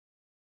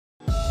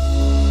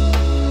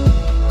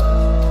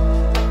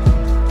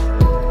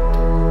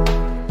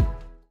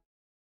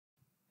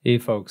Hey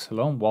folks,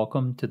 hello and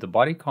welcome to the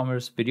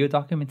BodyCommerce video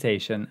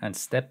documentation and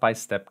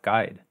step-by-step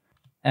guide.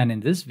 And in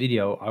this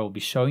video, I will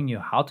be showing you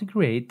how to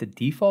create the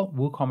default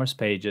WooCommerce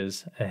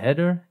pages, a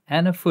header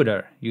and a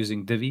footer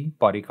using Divi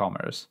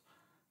BodyCommerce.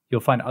 You'll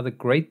find other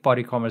great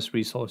BodyCommerce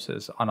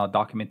resources on our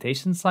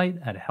documentation site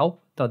at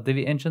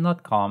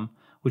help.diviengine.com,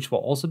 which will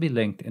also be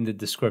linked in the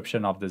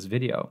description of this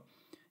video.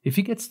 If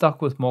you get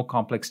stuck with more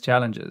complex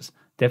challenges,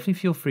 definitely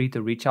feel free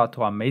to reach out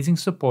to our amazing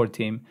support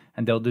team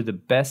and they'll do the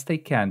best they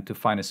can to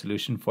find a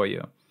solution for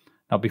you.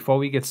 Now, before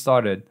we get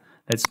started,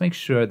 let's make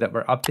sure that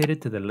we're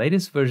updated to the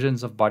latest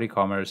versions of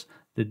BodyCommerce,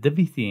 the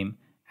Divi theme,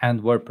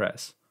 and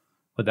WordPress.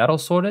 With that all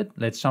sorted,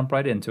 let's jump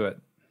right into it.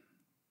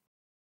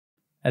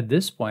 At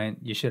this point,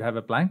 you should have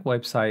a blank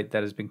website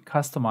that has been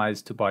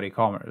customized to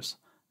BodyCommerce.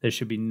 There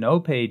should be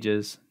no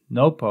pages,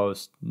 no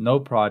posts,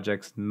 no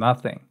projects,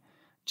 nothing.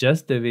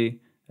 Just Divi,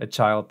 a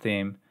child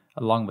theme,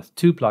 along with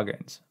two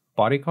plugins,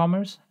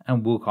 BodyCommerce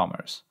and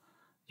WooCommerce.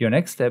 Your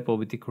next step will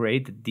be to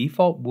create the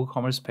default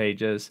WooCommerce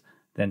pages,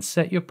 then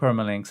set your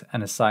permalinks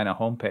and assign a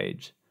home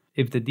page.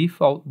 If the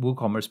default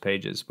WooCommerce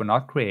pages were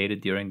not created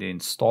during the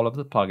install of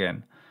the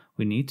plugin,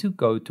 we need to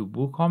go to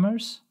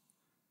WooCommerce,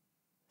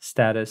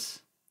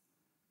 Status,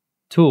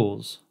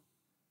 Tools,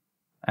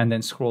 and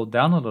then scroll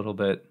down a little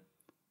bit,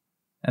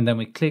 and then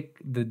we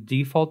click the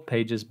Default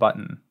Pages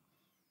button.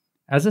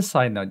 As a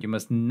side note, you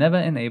must never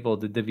enable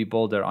the Divi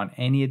builder on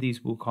any of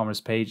these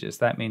WooCommerce pages.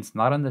 That means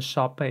not on the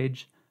shop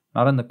page,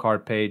 not on the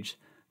cart page,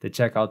 the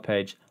checkout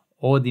page,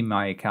 or the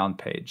My Account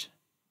page.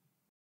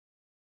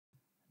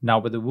 Now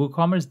with the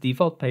WooCommerce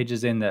default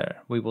pages in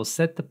there, we will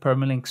set the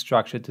permalink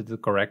structure to the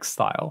correct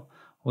style.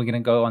 We're going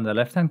to go on the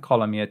left-hand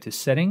column here to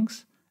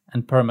Settings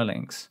and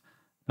Permalinks.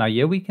 Now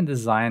here we can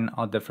design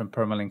our different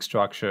permalink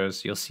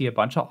structures. You'll see a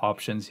bunch of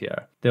options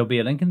here. There'll be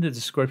a link in the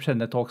description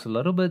that talks a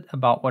little bit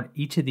about what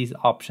each of these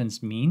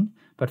options mean,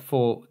 but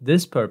for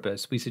this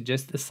purpose, we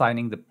suggest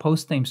assigning the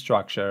post name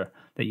structure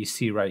that you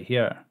see right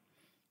here.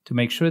 To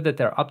make sure that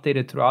they're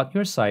updated throughout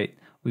your site,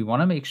 we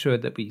want to make sure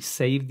that we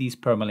save these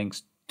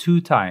permalinks 2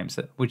 times,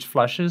 which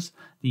flushes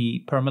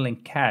the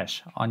permalink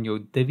cache on your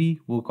Divi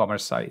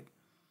WooCommerce site.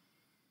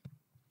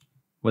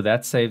 With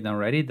that saved and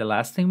ready, the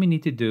last thing we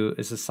need to do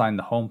is assign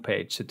the home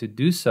page. So to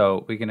do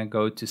so, we're going to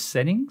go to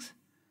Settings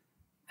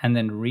and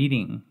then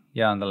Reading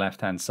here on the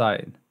left-hand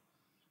side.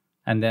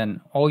 And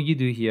then all you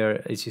do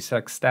here is you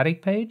select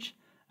Static Page,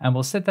 and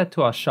we'll set that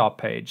to our shop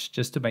page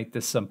just to make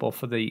this simple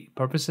for the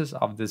purposes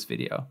of this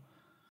video.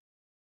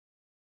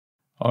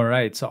 All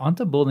right, so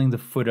onto building the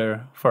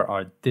footer for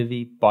our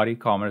Divi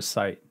BodyCommerce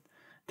site.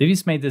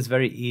 Divi's made this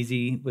very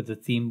easy with the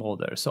theme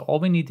builder. So all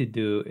we need to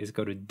do is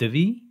go to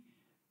Divi,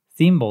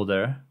 Theme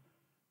Builder,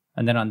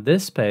 and then on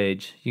this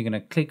page, you're going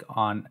to click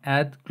on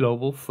Add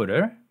Global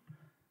Footer,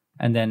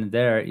 and then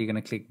there you're going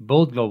to click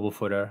Build Global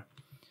Footer,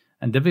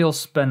 and Divi will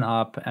spin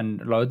up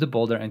and load the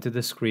builder into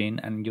the screen,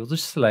 and you'll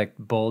just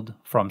select Build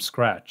from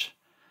Scratch.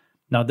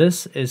 Now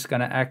this is going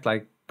to act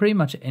like pretty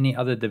much any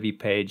other Divi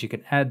page. You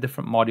can add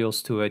different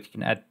modules to it. You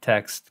can add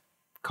text,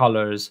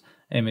 colors,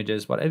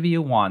 images, whatever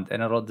you want,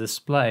 and it'll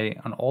display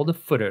on all the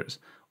footers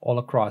all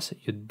across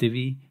your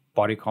Divi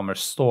BodyCommerce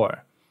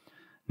store.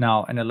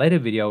 Now, in a later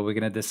video, we're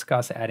going to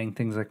discuss adding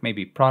things like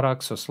maybe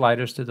products or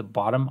sliders to the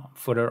bottom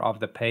footer of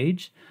the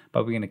page,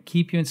 but we're going to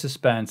keep you in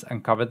suspense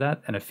and cover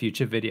that in a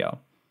future video.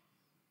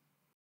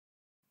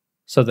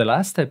 So the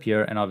last step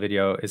here in our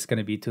video is going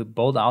to be to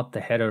build out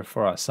the header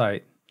for our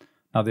site.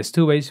 Now, there's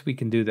 2 ways we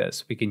can do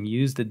this. We can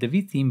use the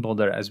Divi theme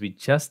builder as we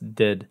just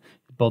did,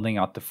 building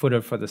out the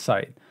footer for the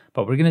site,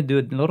 but we're going to do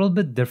it a little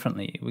bit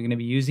differently. We're going to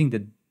be using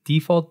the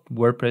default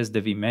WordPress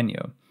Divi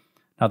menu.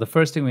 Now, the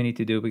first thing we need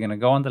to do, we're going to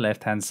go on the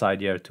left-hand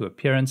side here to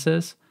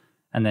Appearances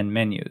and then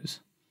Menus.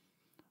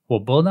 We'll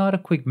build out a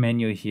quick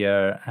menu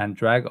here and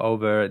drag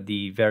over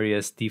the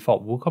various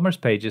default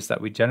WooCommerce pages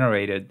that we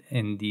generated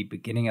in the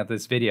beginning of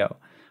this video.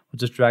 We'll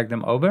just drag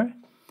them over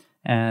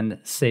and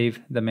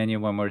save the menu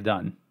when we're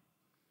done.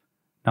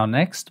 Now,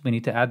 next, we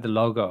need to add the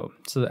logo.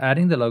 So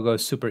adding the logo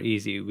is super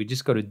easy. We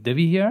just go to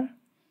Divi here,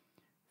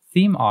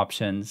 Theme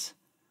Options,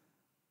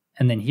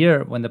 and then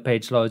here, when the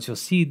page loads, you'll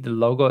see the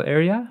logo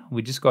area.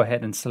 We just go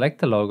ahead and select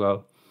the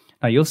logo.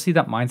 Now you'll see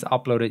that mine's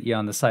uploaded here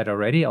on the site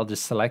already. I'll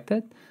just select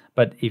it.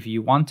 But if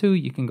you want to,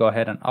 you can go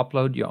ahead and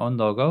upload your own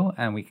logo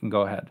and we can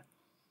go ahead.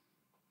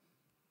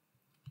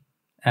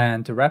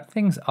 And to wrap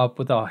things up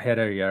with our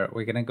header here,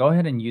 we're going to go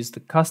ahead and use the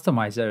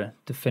customizer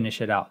to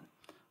finish it out.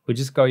 We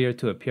just go here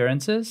to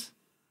Appearances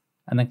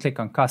and then click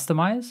on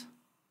Customize.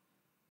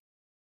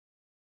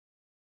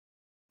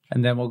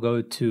 And then we'll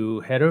go to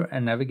Header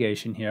and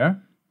Navigation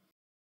here.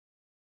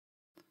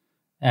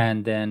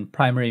 And then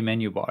Primary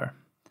Menu Bar.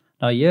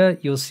 Now here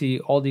you'll see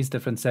all these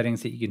different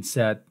settings that you can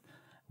set.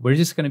 We're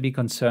just going to be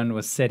concerned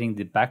with setting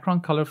the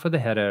background color for the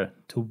header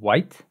to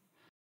white.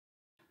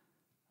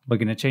 We're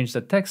going to change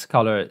the text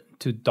color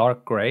to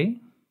dark gray.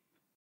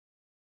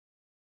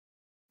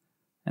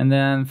 And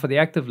then for the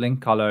active link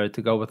color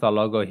to go with our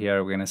logo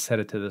here, we're going to set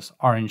it to this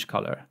orange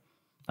color.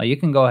 Now you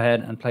can go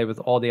ahead and play with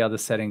all the other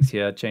settings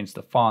here, change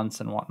the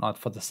fonts and whatnot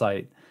for the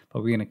site,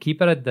 but we're going to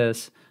keep it at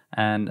this.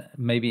 And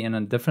maybe in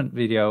a different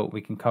video,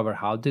 we can cover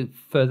how to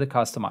further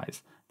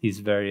customize these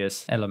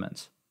various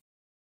elements.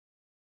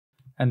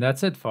 And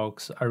that's it,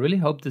 folks. I really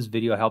hope this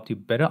video helped you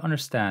better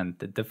understand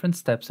the different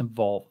steps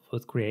involved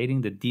with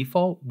creating the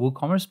default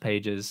WooCommerce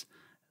pages,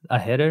 a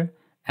header,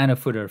 and a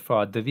footer for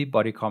our Divi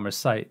BodyCommerce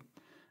site.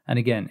 And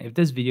again, if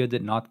this video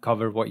did not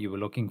cover what you were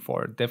looking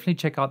for, definitely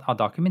check out our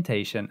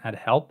documentation at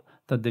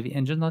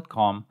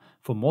help.diviengine.com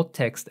for more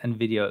text and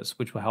videos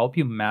which will help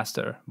you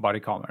master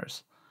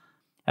BodyCommerce.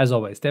 As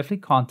always, definitely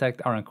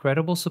contact our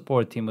incredible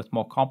support team with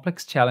more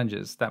complex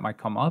challenges that might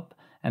come up,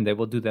 and they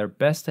will do their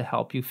best to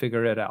help you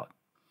figure it out.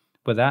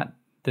 With that,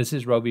 this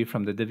is Roby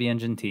from the Divi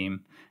Engine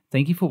team.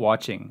 Thank you for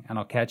watching, and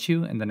I'll catch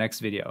you in the next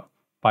video.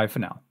 Bye for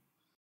now.